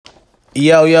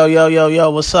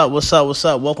Yo, what's up?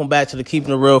 Welcome back to the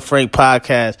Keeping It Real Frank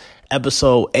podcast,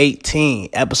 episode 18.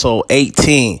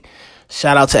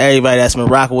 Shout out to everybody that's been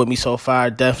rocking with me so far.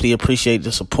 Definitely appreciate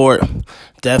the support.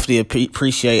 Definitely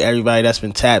appreciate everybody that's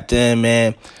been tapped in,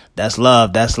 man. That's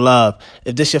love.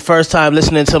 If this your first time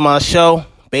listening to my show,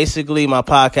 basically my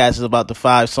podcast is about the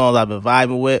 5 songs I've been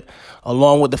vibing with.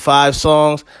 Along with the 5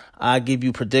 songs, I give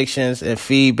you predictions and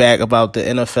feedback about the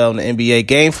NFL and the NBA.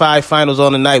 Game 5 finals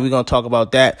on tonight. We're going to talk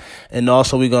about that. And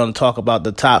also we're going to talk about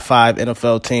the top 5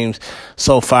 NFL teams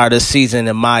so far this season,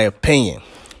 in my opinion.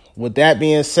 With that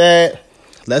being said,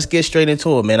 let's get straight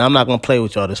into it, man. I'm not going to play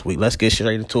with y'all this week. Let's get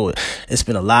straight into it. It's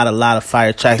been a lot of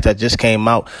fire tracks that just came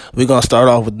out. We're going to start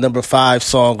off with number 5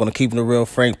 song on the Keeping It Real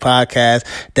Frank podcast.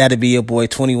 That'll be your boy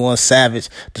 21 Savage.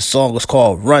 The song was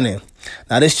called Running.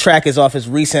 Now, this track is off his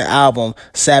recent album,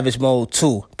 Savage Mode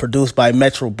 2, produced by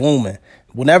Metro Boomin.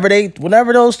 Whenever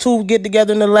those two get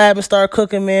together in the lab and start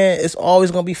cooking, man, it's always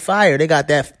gonna be fire. They got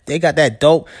that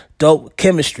dope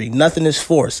chemistry. Nothing is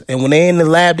forced. And when they in the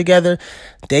lab together,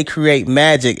 they create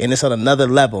magic, and it's on another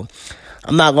level.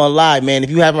 I'm not gonna lie, man. If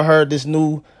you haven't heard this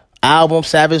new album,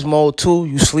 Savage Mode 2,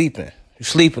 you sleeping. You're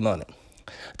sleeping on it.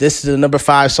 This is the number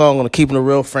 5 song on the Keeping It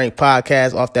Real Frank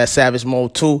podcast off that Savage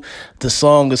Mode 2. The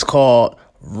song is called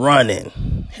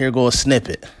Running. Here goes a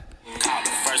snippet. Called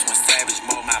the first one Savage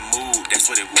Mode, my mood, that's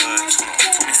what it was.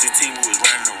 2016, we was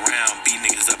running around, beat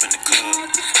niggas up in the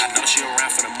club. I know she around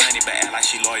for the money, but act like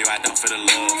she loyal, I don't for the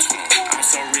love. I'm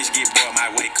so rich, get bored,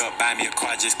 might wake up, buy me a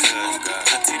car just cuz.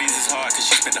 Her titties is hard, cause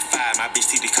she spent the 5, my bitch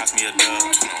titty cost me a dub.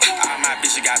 All my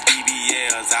bitches got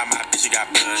BBLs, all my bitches got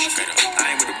bush.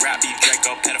 I ain't with the rap beef,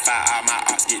 Draco, pedophile, all my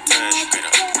ops get touched.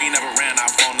 We ain't never ran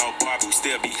off on no bar, but we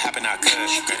still be hopping out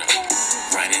cuss.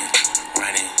 Running.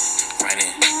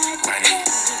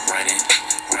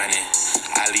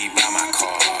 I leave by my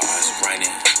cars,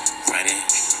 running.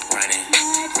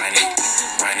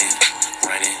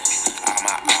 All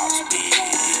my ops be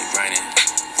running.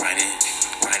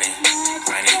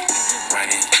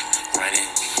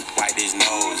 Wipe his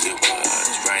nose, it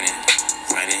was running.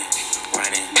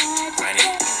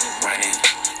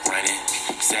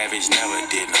 Savage never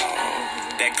did no.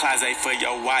 That closet for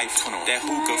your wife, that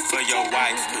hookah for your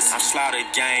wife. I'm slaughter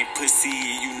gang pussy,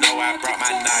 you know I brought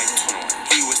my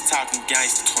knife. He was talking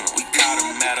gangster, we caught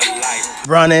him at a light.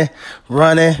 Running.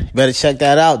 You better check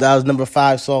that out. That was number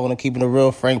 5 song on the Keeping It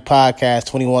Real Frank podcast,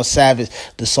 21 Savage.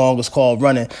 The song is called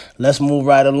Running. Let's move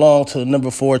right along to the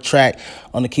number 4 track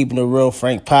on the Keeping It Real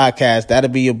Frank podcast. That'll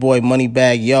be your boy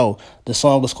Moneybagg Yo. The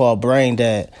song is called Brain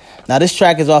Dead. Now, this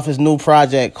track is off his new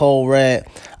project, Cold Red.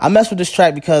 I mess with this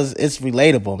track because it's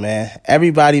relatable, man.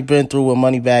 Everybody been through what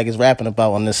Moneybagg is rapping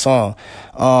about on this song.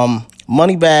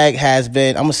 Moneybagg has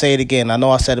been, I'm going to say it again. I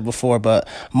know I said it before, but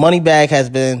Moneybagg has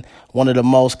been one of the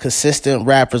most consistent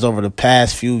rappers over the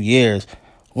past few years.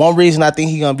 One reason I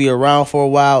think he's going to be around for a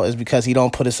while is because he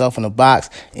don't put himself in a box,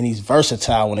 and he's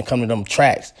versatile when it comes to them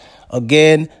tracks.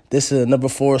 Again, this is a number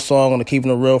 4 song on the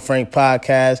Keeping It Real Frank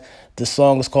podcast. The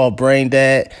song is called Brain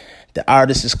Dead. The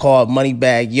artist is called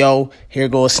Moneybagg Yo. Here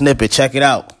goes a snippet. Check it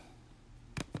out.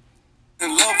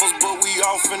 Lovers, but we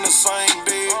off in the same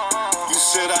bed. You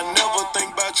said I never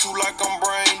think about you like I'm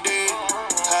brain dead.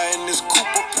 High in this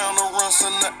Cooper pounder runs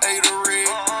in the 8 of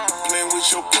red. Playing with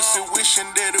your pussy,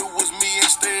 wishing that it was me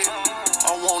instead.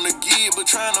 I wanna give, but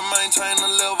trying to maintain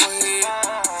a level head.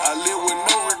 I live with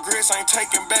no regrets, ain't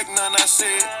taking back none I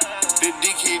said. The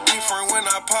dick hit different when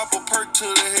I pop a perk to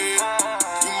the head.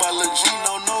 You my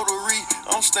Legino notary,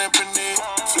 I'm stamping it.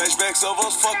 Flashbacks of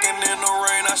us fucking in the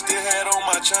rain, I still had on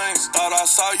my chains. Thought I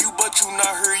saw you, but you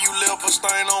not here, you left a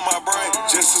stain on my brain.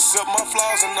 Just accept my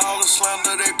flaws and all the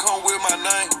slander that come with my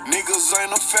name. Niggas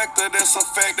ain't a factor, that's a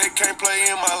fact, they can't play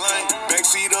in my lane.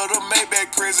 Backseat of the Maybach,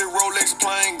 present Rolex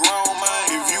playing grown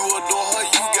man. If you adore her,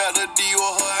 you got a deal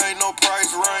with her, ain't no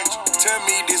price range. Tell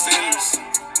me this endless.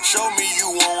 Show me you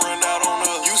won't run out on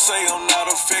her. You say I'm not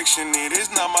affectionate.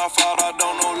 It's not my fault I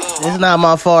don't know love. It's not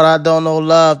my fault I don't know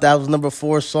love. That was number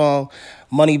 4 song,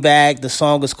 Moneybagg. The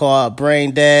song is called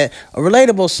Brain Dead. A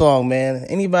relatable song, man.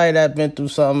 Anybody that been through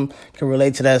something can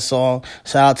relate to that song.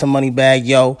 Shout out to Moneybagg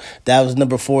Yo. That was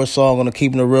number 4 song on the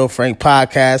Keeping It Real Frank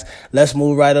podcast. Let's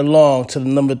move right along to the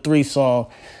number 3 song.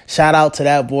 Shout out to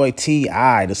that boy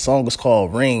T.I. The song is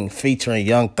called Ring, featuring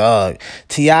Young Thug.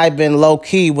 T.I. been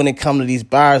low-key when it comes to these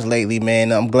bars lately,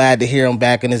 man. I'm glad to hear him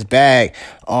back in his bag.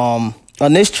 On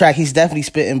this track, he's definitely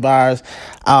spitting bars.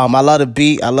 I love the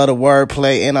beat, I love the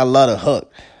wordplay, and I love the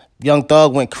hook. Young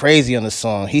Thug went crazy on the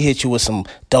song. He hit you with some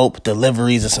dope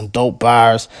deliveries and some dope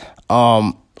bars.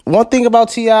 one thing about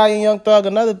T.I. and Young Thug,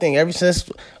 another thing, ever since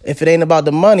If It Ain't About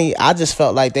the Money, I just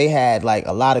felt like they had like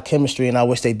a lot of chemistry, and I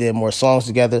wish they did more songs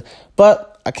together.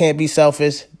 But I can't be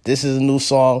selfish. This is a new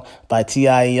song by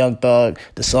T.I. and Young Thug.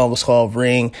 The song was called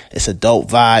Ring. It's a dope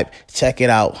vibe. Check it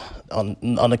out on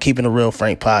the Keeping It Real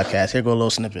Frank podcast. Here go a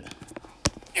little snippet.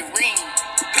 Ring.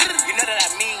 You know that I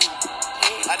mean.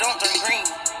 I don't turn green.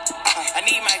 I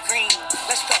need my green.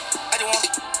 Let's go. I just want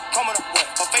come on up, what?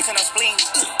 Or facing our spleen.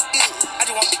 I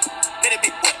just want let it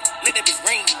be what? Let it be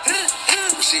ring.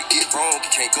 When shit get wrong, you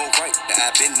can't go right.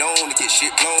 Now I've been known to get shit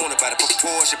blown about a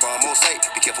proportion, but I'm on sight.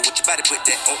 Be careful with your body, put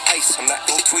that on ice. I'm not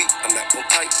gon' tweet, I'm not gon'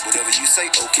 type. Whatever you say,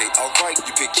 okay, alright.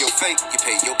 You pick your fate, you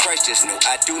pay your price. Just know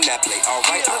I do not play.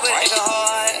 Alright,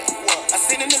 alright. I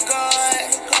sit in the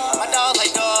guard. My dog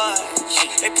like dog.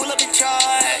 They pull up the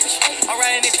charge. I'm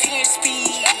riding at 10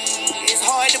 speed. It's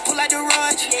hard to pull out the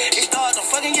rush. It's dogs, I'm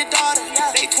fucking your daughter.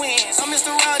 They twins, I'm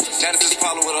Mr. Rogers. Now this is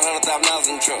Paulo with $100,000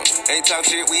 in the trunk. They talk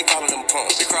shit, we follow them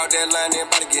pumps. They crowd that line,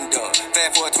 everybody getting done.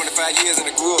 Fast forward 25 years in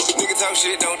the group. Nigga talk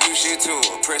shit, don't do shit to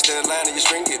her. Press that line and your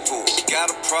string get pulled.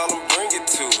 Got a problem, bring it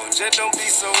to her. Just don't be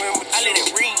so immature. I let it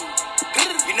ring.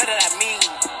 You know that I mean.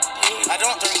 I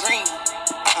don't turn green.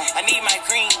 I need my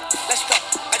green. Let's go.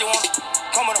 I just want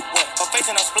come on up, what? Or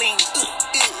facing our spleen.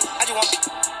 I just want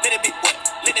let it be what?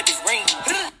 Let it be ring.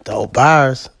 Dope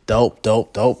bars.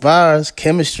 Dope bars.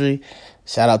 Chemistry.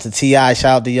 Shout out to T.I.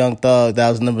 Shout out to Young Thug. That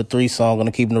was number 3 song on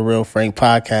the Keeping It Real Frank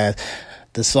podcast.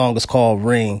 The song is called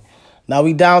Ring. Now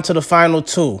we down to the final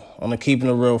 2 on the Keeping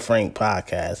It Real Frank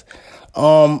podcast.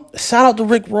 Shout out to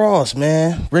Rick Ross,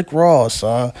 man. Rick Ross,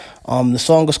 son. The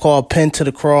song is called Pen to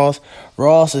the Cross.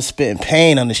 Ross is spitting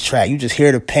pain on this track. You just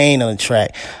hear the pain on the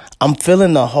track. I'm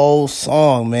feeling the whole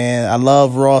song, man. I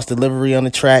love Ross' delivery on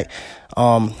the track.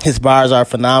 His bars are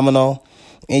phenomenal.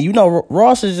 And you know,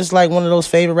 Ross is just like one of those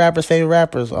favorite rappers.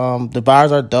 The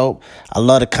bars are dope. I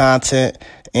love the content.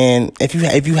 And if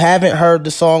you haven't heard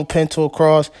the song Pen to a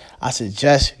Cross, I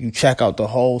suggest you check out the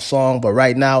whole song. But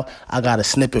right now, I got a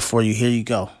snippet for you. Here you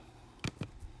go.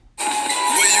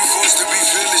 When you forced to be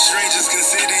fearless, strangers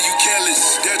consider you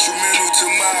careless. Detrimental to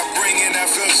my upbringing, I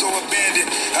felt so abandoned.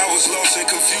 I was lost in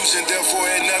confusion, therefore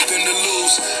had nothing to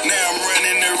lose. Now I'm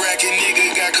running the racket,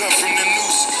 nigga got cut from the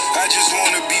noose. I just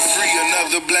wanna be free,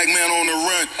 another black man on the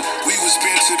run. We was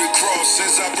bent to the cross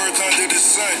since I birthed under the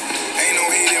sun. Ain't no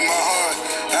hate in my heart,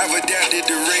 I've adapted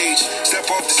to rage. Step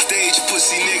off the stage,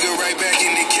 pussy nigga right back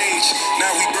in the cage.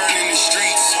 Now we burning the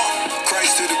streets,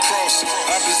 Christ to the cross.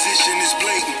 Opposition is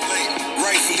blatant,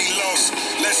 rightfully lost.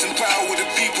 Less empower the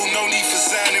people, no need for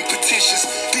signing petitions.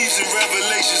 Thieves and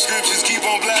revelation scriptures keep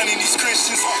on blinding these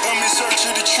Christians. I'm in search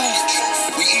of the truth,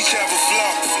 we each have a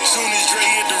flaw. Soon as Dre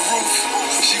hit the roof,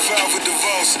 she filed for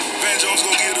divorce. Van Jones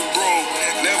gon' get a broom,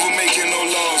 never making no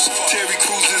laws. Terry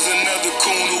Crews is another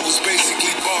coon who was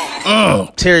basically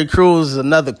bought. Terry Crews is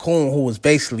another coon who was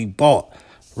basically bought.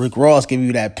 Rick Ross gave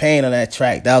you that pain on that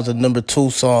track. That was the number 2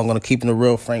 song on the Keeping It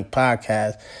Real Frank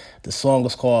podcast. The song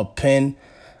was called Pen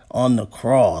on the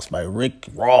Cross by Rick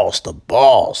Ross, the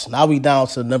boss. Now we down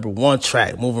to the number 1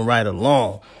 track, moving right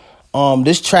along.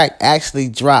 This track actually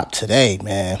dropped today,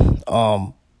 man.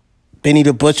 Benny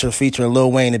the Butcher featuring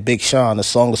Lil Wayne and Big Sean. The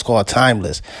song is called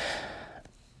Timeless.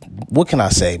 What can I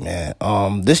say, man?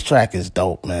 This track is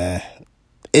dope, man.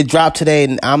 It dropped today,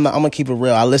 and I'm gonna keep it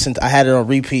real. I had it on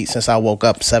repeat since I woke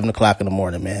up 7 o'clock in the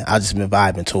morning, man. I just been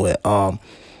vibing to it.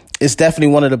 It's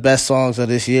definitely one of the best songs of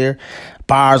this year.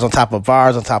 Bars on top of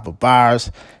bars on top of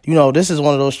bars. You know, this is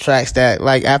one of those tracks that,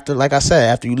 like I said,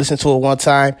 after you listen to it one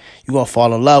time, you're gonna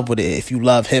fall in love with it. If you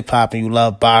love hip hop and you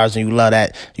love bars and you love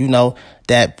that, you know,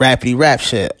 that rappity rap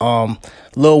shit.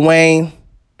 Lil Wayne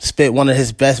spit one of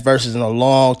his best verses in a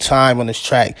long time on this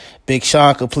track. Big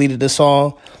Sean completed the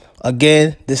song.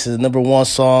 Again, this is the number 1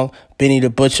 song, Benny the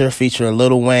Butcher featuring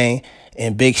Lil Wayne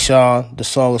and Big Sean. The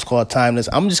song is called Timeless.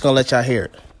 I'm just going to let y'all hear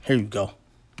it. Here you go.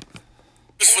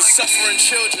 For suffering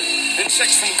children and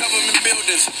checks from government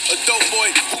buildings. A dope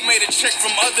boy who made a check from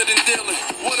other than dealing.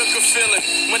 What a good feeling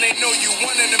when they know you 1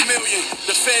 in a million.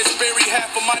 The feds bury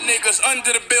half of my niggas under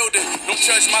the building. Don't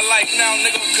judge my life now,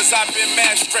 nigga, cause I've been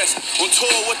mad stressed. On tour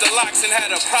with the Locks and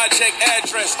had a project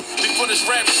address. Before this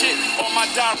rap shit, all my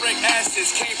direct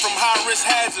assets came from high risk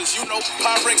hazards. You know,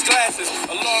 Pyrex glasses.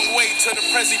 A long way to the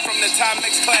Prezi from the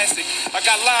Timex Classic. I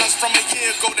got lines from a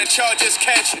year ago that y'all just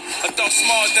catching. I thought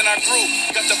small, then I grew.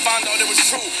 Got to find out it was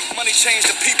true. Money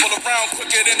changed the people around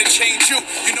quicker than it changed you.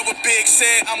 You know what Big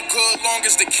said? I'm good long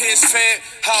as the kids fed.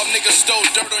 How niggas stole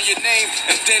dirt on your name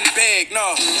and then beg.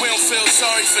 Nah, we don't feel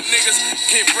sorry for niggas.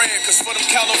 Get bread, cause for them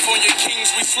California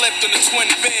kings, we slept in the twin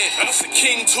bed. Us a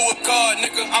king to a god,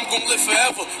 nigga. I'm gon' live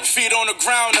forever. Feet on the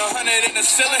ground, 100 in the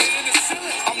ceiling.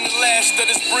 I'm the last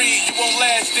of this breed. You won't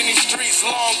last in these streets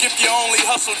long if you only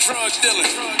hustle drug dealing.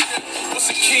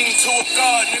 What's a king to a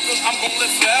god, nigga? I'm gon'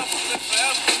 live forever.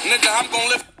 Nigga, I'm gon'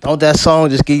 live. Don't that song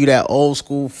just give you that old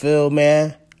school feel,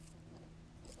 man?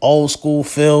 Old school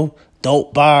feel,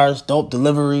 dope bars, dope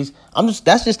deliveries.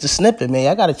 That's just a snippet,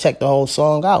 man. I gotta check the whole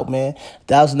song out, man.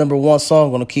 That was the number one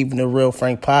song on the Keeping It Real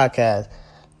Frank podcast.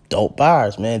 Dope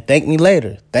bars, man. Thank me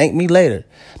later.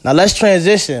 Now let's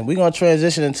transition. We're gonna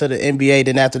transition into the NBA.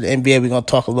 Then after the NBA, we're gonna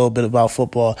talk a little bit about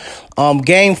football.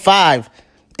 Game 5,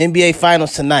 NBA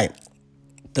Finals tonight.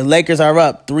 The Lakers are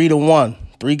up 3-1.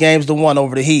 3-1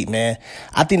 over the Heat, man.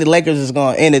 I think the Lakers is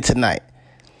gonna end it tonight.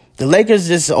 The Lakers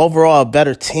just overall a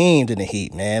better team than the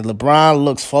Heat, man. LeBron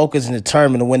looks focused and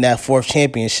determined to win that 4th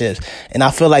championship. And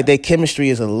I feel like their chemistry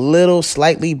is a little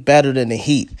slightly better than the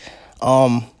Heat.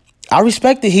 I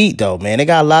respect the Heat, though, man. They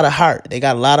got a lot of heart.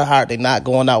 They're not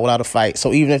going out without a fight.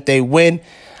 So even if they win,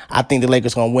 I think the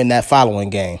Lakers going to win that following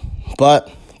game.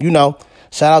 But,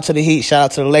 shout out to the Heat, shout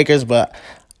out to the Lakers, but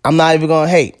I'm not even going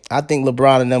to hate. I think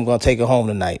LeBron and them going to take it home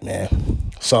tonight, man.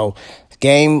 So,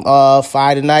 game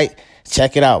 5 tonight.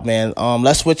 Check it out, man.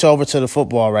 Let's switch over to the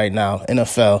football right now,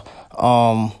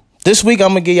 NFL. This week,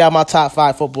 I'm going to give y'all my top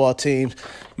 5 football teams.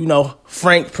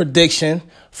 Frank prediction.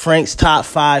 Frank's top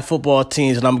 5 football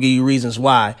teams, and I'm going to give you reasons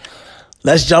why.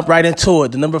 Let's jump right into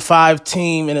it. The number 5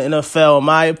 team in the NFL, in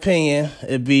my opinion,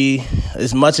 it'd be,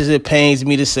 as much as it pains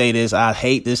me to say this, I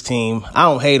hate this team. I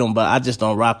don't hate them, but I just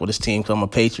don't rock with this team because I'm a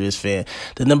Patriots fan.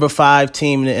 The number 5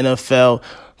 team in the NFL,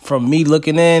 from me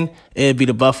looking in, it'd be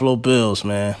the Buffalo Bills,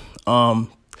 man.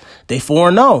 They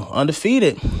 4-0,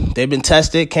 undefeated. They've been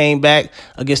tested, came back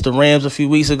against the Rams a few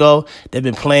weeks ago. They've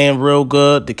been playing real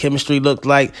good. The chemistry looked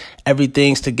like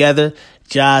everything's together.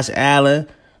 Josh Allen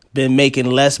been making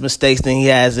less mistakes than he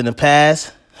has in the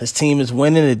past. His team is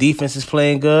winning. The defense is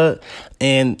playing good.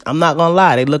 And I'm not going to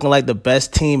lie, they're looking like the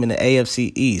best team in the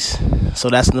AFC East. So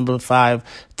that's the number 5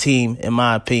 team, in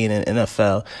my opinion, in the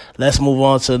NFL. Let's move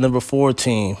on to the number 4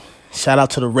 team. Shout out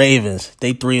to the Ravens.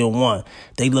 They 3-1.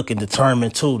 They looking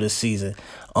determined too this season.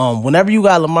 Whenever you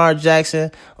got Lamar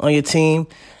Jackson on your team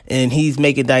and he's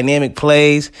making dynamic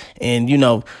plays and,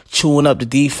 chewing up the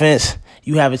defense,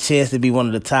 you have a chance to be one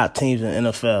of the top teams in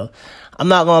the NFL. I'm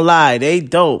not going to lie, they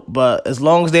dope, but as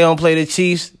long as they don't play the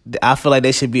Chiefs, I feel like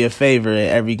they should be a favorite in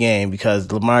every game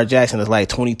because Lamar Jackson is like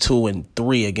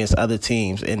 22-3 against other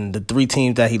teams, and the 3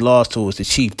 teams that he lost to is the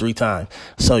Chiefs 3 times.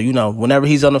 So, whenever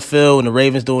he's on the field and the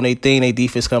Ravens doing their thing, their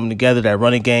defense coming together, that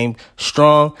running game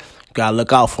strong, you got to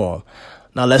look out for him.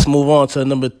 Now, let's move on to the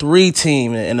number 3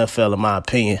 team in the NFL, in my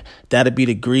opinion. That'd be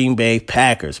the Green Bay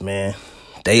Packers, man.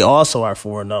 They also are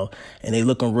 4-0, and they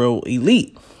looking real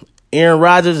elite. Aaron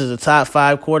Rodgers is a top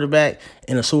 5 quarterback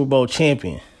and a Super Bowl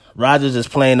champion. Rodgers is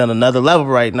playing on another level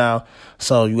right now,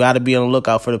 so you got to be on the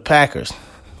lookout for the Packers.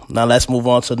 Now let's move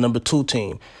on to the number 2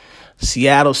 team,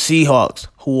 Seattle Seahawks,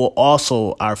 who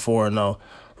also are 4-0.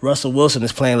 Russell Wilson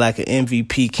is playing like an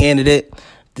MVP candidate.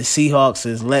 The Seahawks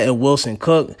is letting Wilson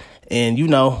cook, and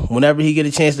whenever he get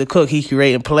a chance to cook, he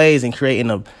creating plays and creating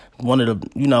one of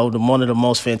the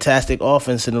most fantastic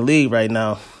offense in the league right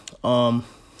now.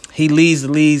 He leads the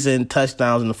leagues in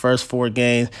touchdowns in the first 4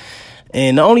 games.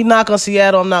 And the only knock on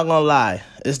Seattle, I'm not going to lie,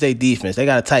 is their defense. They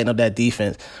got to tighten up that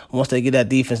defense. Once they get that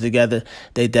defense together,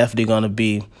 they definitely going to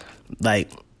be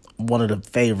like one of the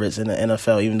favorites in the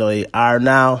NFL. Even though they are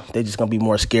now, they're just going to be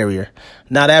more scarier.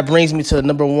 Now that brings me to the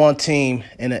number 1 team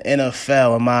in the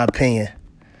NFL, in my opinion.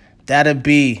 That'd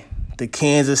be the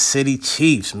Kansas City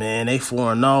Chiefs, man. They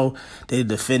 4-0. They're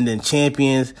defending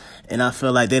champions. And I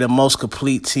feel like they're the most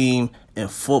complete team in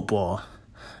football.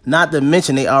 Not to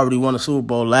mention they already won the Super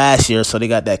Bowl last year, so they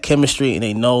got that chemistry and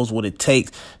they knows what it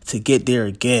takes to get there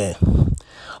again.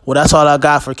 Well, that's all I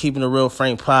got for Keeping It Real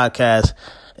Frank podcast.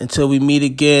 Until we meet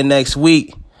again next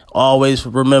week, always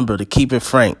remember to keep it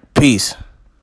frank. Peace.